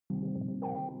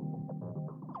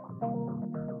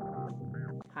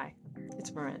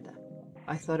It's Miranda.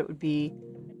 I thought it would be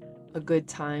a good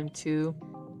time to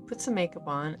put some makeup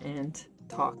on and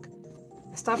talk.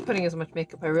 I stopped putting as much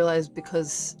makeup. I realized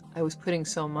because I was putting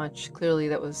so much, clearly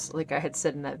that was, like I had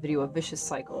said in that video, a vicious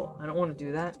cycle. I don't want to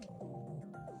do that.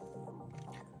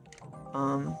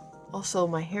 Also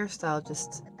my hairstyle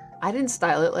just, I didn't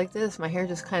style it like this. My hair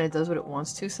just kind of does what it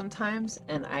wants to sometimes,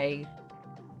 and I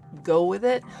go with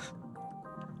it.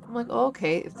 I'm like, oh,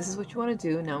 okay, if this is what you want to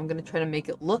do, now I'm going to try to make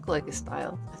it look like a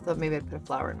style. I thought maybe I'd put a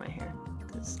flower in my hair,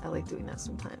 because I like doing that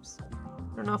sometimes.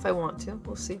 I don't know if I want to.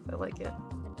 We'll see if I like it.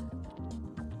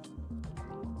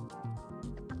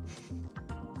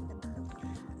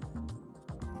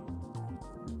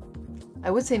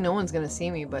 I would say no one's going to see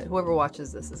me, but whoever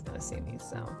watches this is going to see me,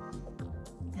 so...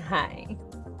 Hi.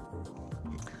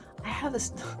 I have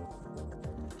this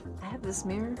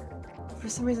mirror. For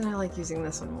some reason I like using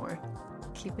this one more.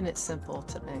 Keeping it simple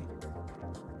today.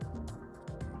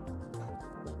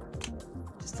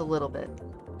 Just a little bit.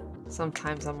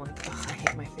 Sometimes I'm like, ugh, I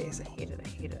hate my face. I hate it. I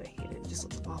hate it. I hate it. It just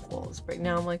looks awful. Right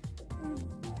now I'm like,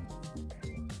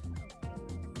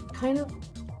 kind of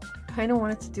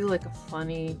wanted to do like a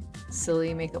funny,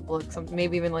 silly makeup look.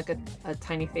 Maybe even like a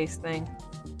tiny face thing.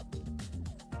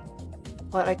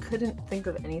 But I couldn't think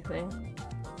of anything.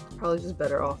 Probably just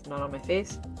better off not on my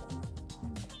face.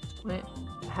 I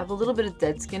have a little bit of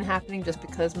dead skin happening just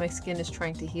because my skin is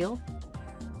trying to heal.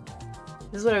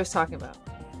 This is what I was talking about.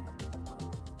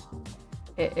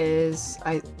 It is,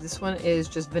 this one is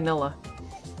just vanilla.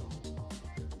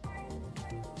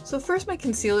 So first my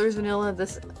concealer is vanilla.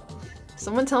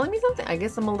 Someone telling me something? I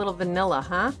guess I'm a little vanilla,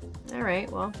 huh? Alright,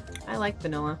 well, I like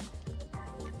vanilla.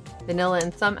 Vanilla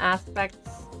in some aspects,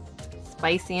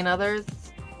 spicy in others.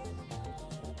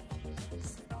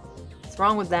 What's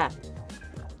wrong with that?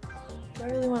 Do I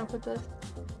really want to put this?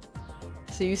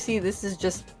 So you see, this is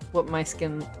just what my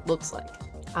skin looks like.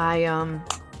 I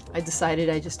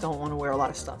decided I just don't want to wear a lot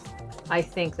of stuff. I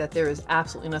think that there is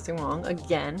absolutely nothing wrong,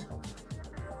 again,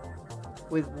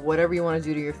 with whatever you want to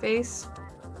do to your face.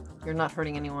 You're not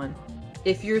hurting anyone.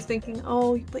 If you're thinking,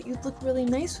 oh, but you'd look really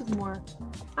nice with more,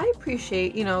 I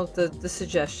appreciate, you know, the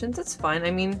suggestions. That's fine.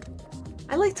 I mean,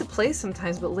 I like to play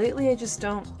sometimes, but lately I just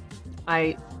don't.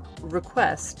 I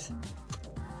request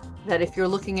that if you're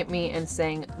looking at me and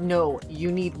saying, no,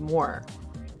 you need more,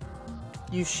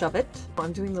 you shove it.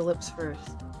 I'm doing the lips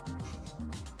first.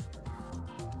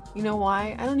 You know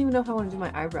why? I don't even know if I want to do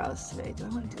my eyebrows today. Do I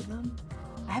want to do them?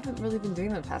 I haven't really been doing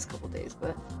them the past couple days,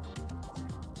 but...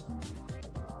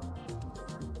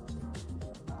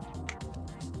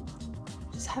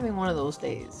 just having one of those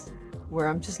days where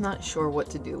I'm just not sure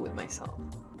what to do with myself.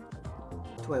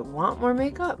 Do I want more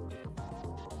makeup?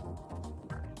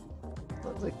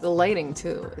 Like the lighting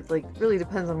too. It like really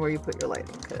depends on where you put your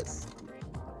lighting, because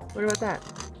what about that?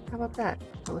 How about that?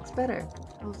 It looks better.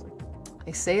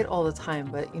 I say it all the time,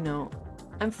 but you know,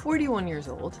 I'm 41 years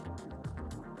old.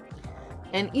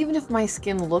 And even if my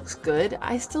skin looks good,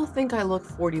 I still think I look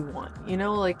 41. You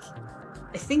know, like,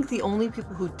 I think the only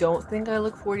people who don't think I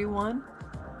look 41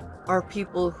 are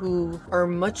people who are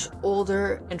much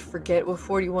older and forget what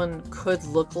 41 could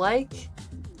look like,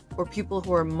 or people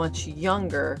who are much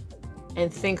younger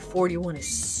and think 41 is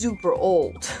super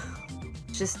old.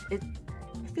 I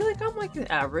feel like I'm like an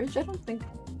average. I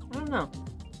don't know.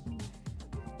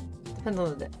 Depends on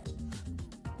the day.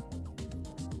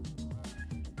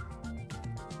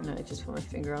 No, I just put my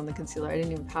finger on the concealer. I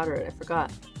didn't even powder it. I forgot.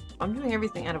 I'm doing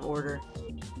everything out of order.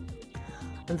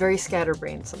 I'm very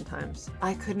scatterbrained sometimes.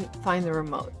 I couldn't find the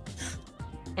remote.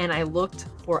 And I looked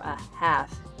for a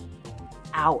half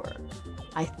hour.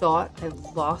 I thought I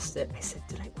lost it. I said,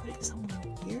 did I put it somewhere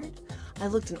weird? I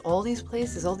looked in all these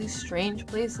places, all these strange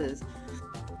places.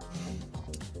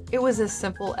 It was as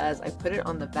simple as I put it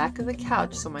on the back of the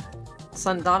couch so my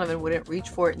son Donovan wouldn't reach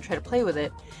for it and try to play with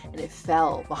it, and it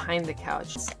fell behind the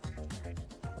couch.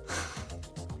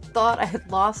 Thought I had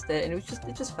lost it, and it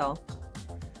just fell.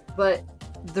 But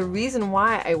the reason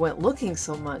why I went looking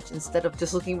so much instead of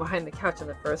just looking behind the couch in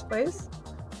the first place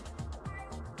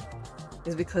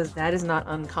is because that is not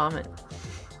uncommon.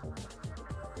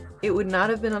 It would not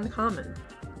have been uncommon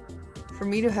for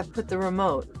me to have put the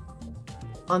remote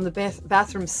on the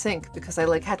bathroom sink because I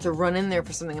like had to run in there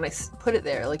for something and I put it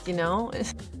there, like, you know.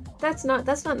 That's not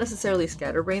necessarily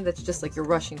scatterbrained. That's just like you're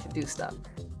rushing to do stuff.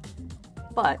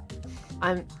 But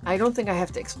I don't think I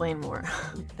have to explain more.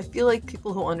 I feel like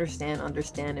people who understand,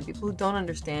 and people who don't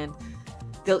understand,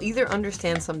 they'll either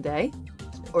understand someday,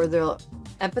 or they'll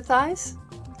empathize,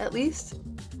 at least,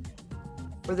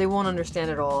 or they won't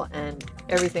understand at all, and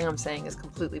everything I'm saying is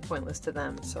completely pointless to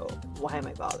them, so why am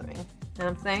I bothering? And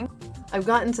I'm saying, I've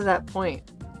gotten to that point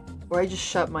or I just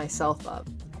shut myself up.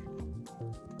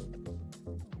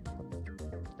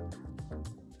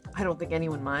 I don't think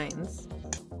anyone minds.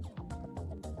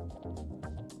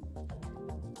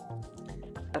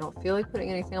 I don't feel like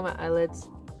putting anything on my eyelids.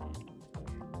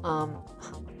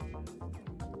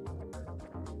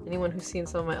 Anyone who's seen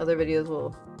some of my other videos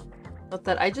will note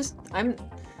that I just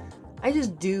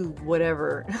do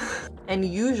whatever. And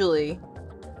usually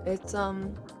it's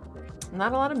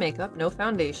not a lot of makeup, no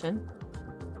foundation,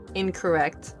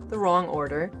 incorrect, the wrong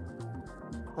order,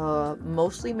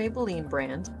 mostly Maybelline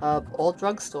brand, all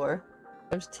drugstore.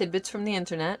 There's tidbits from the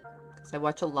internet because I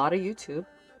watch a lot of YouTube.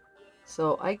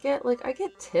 So I get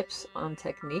tips on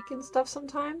technique and stuff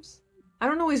sometimes. I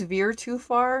don't always veer too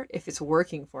far if it's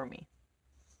working for me.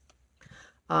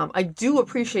 I do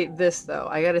appreciate this though.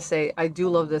 I gotta say, I do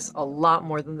love this a lot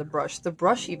more than the brush. The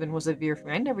brush even was a veer for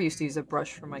me. I never used to use a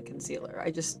brush for my concealer.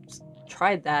 I just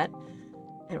tried that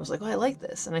and it was like, oh, I like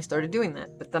this. And I started doing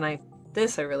that. But then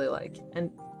this I really like. And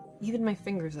even my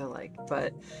fingers I like.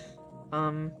 But,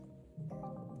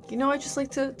 you know, I just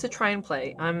like to try and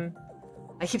play.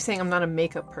 I keep saying I'm not a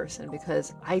makeup person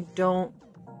because I don't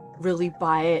really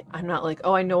buy it. I'm not like,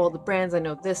 oh, I know all the brands. I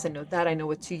know this, I know that. I know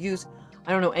what to use.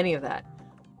 I don't know any of that.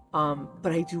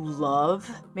 But I do love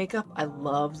makeup. I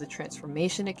love the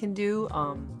transformation it can do,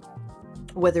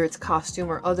 whether it's costume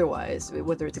or otherwise,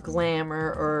 whether it's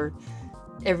glamour or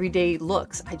everyday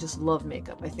looks. I just love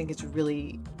makeup. I think it's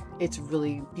really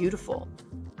beautiful.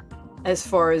 As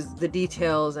far as the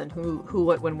details and who,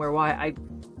 what, when, where, why,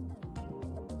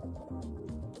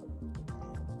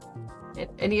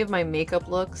 any of my makeup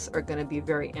looks are gonna be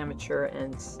very amateur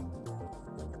and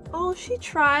oh, she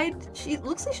tried. She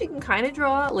looks like she can kind of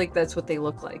draw. Like, that's what they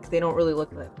look like. They don't really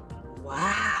look like,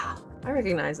 wow. I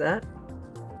recognize that.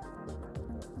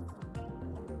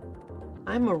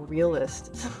 I'm a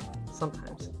realist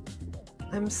sometimes.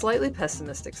 I'm slightly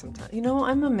pessimistic sometimes. You know,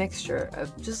 I'm a mixture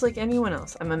of, just like anyone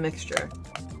else, I'm a mixture.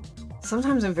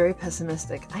 Sometimes I'm very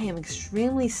pessimistic. I am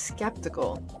extremely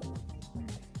skeptical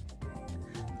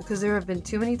because there have been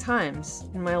too many times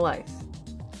in my life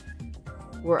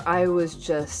where I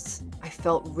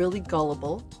felt really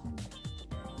gullible,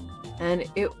 and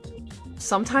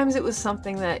sometimes it was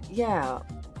something that, yeah,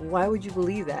 why would you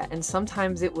believe that? And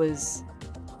sometimes it was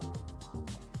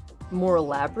more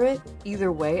elaborate.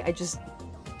 Either way,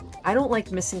 I don't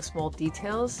like missing small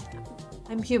details.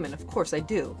 I'm human, of course I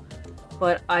do,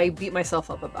 but I beat myself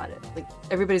up about it. Like,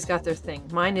 everybody's got their thing.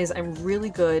 Mine is I'm really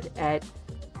good at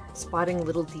spotting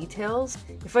little details.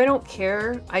 If I don't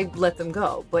care, I let them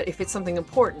go. But if it's something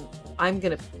important, I'm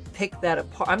gonna pick that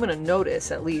apart. I'm gonna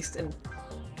notice at least, and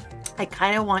I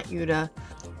kind of want you to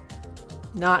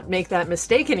not make that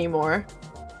mistake anymore.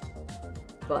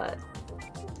 But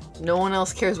no one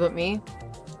else cares but me.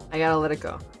 I gotta let it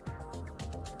go.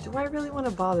 Do I really want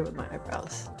to bother with my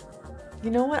eyebrows? You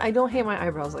know what? I don't hate my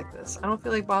eyebrows like this. I don't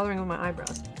feel like bothering with my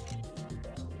eyebrows.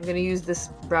 I'm gonna use this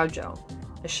brow gel.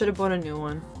 I should have bought a new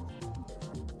one.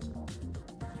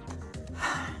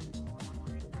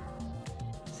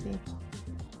 See?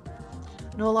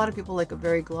 I know a lot of people like a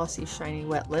very glossy, shiny,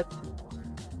 wet lip.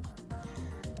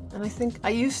 And I think I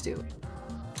used to.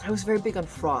 I was very big on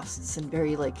frosts and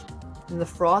very and the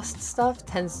frost stuff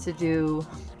tends to do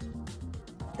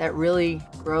that really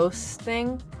gross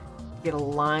thing. You get a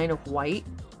line of white.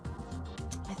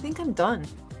 I think I'm done.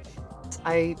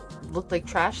 I looked like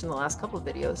trash in the last couple of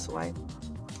videos, so why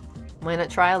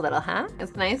not try a little, huh?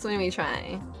 It's nice when we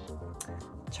try.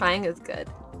 Trying is good.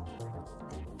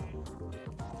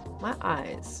 My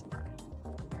eyes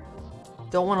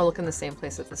don't want to look in the same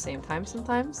place at the same time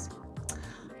sometimes.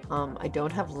 I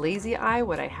don't have lazy eye.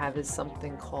 What I have is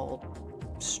something called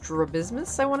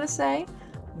strabismus, I want to say,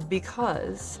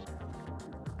 because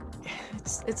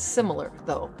it's similar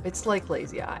though. It's like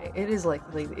lazy eye. It is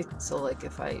like lazy. So like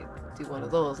if I do one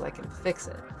of those, I can fix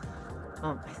it.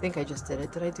 I think I just did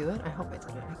it. Did I do it? I hope I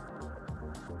did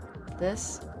it.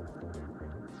 This,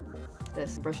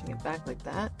 brushing it back like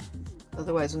that.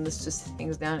 Otherwise, when this just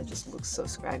hangs down, it just looks so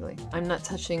scraggly. I'm not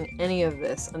touching any of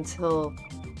this until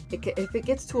if it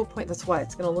gets to a point, that's why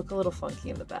it's gonna look a little funky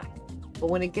in the back. But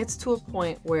when it gets to a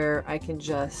point where I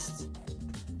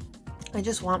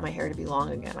just want my hair to be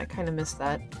long again. I kind of miss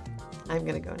that. I'm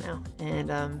gonna go now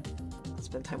and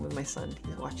spend time with my son.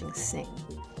 He's watching Sing.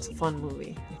 It's a fun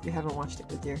movie if you haven't watched it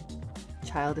with your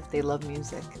child, if they love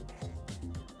music.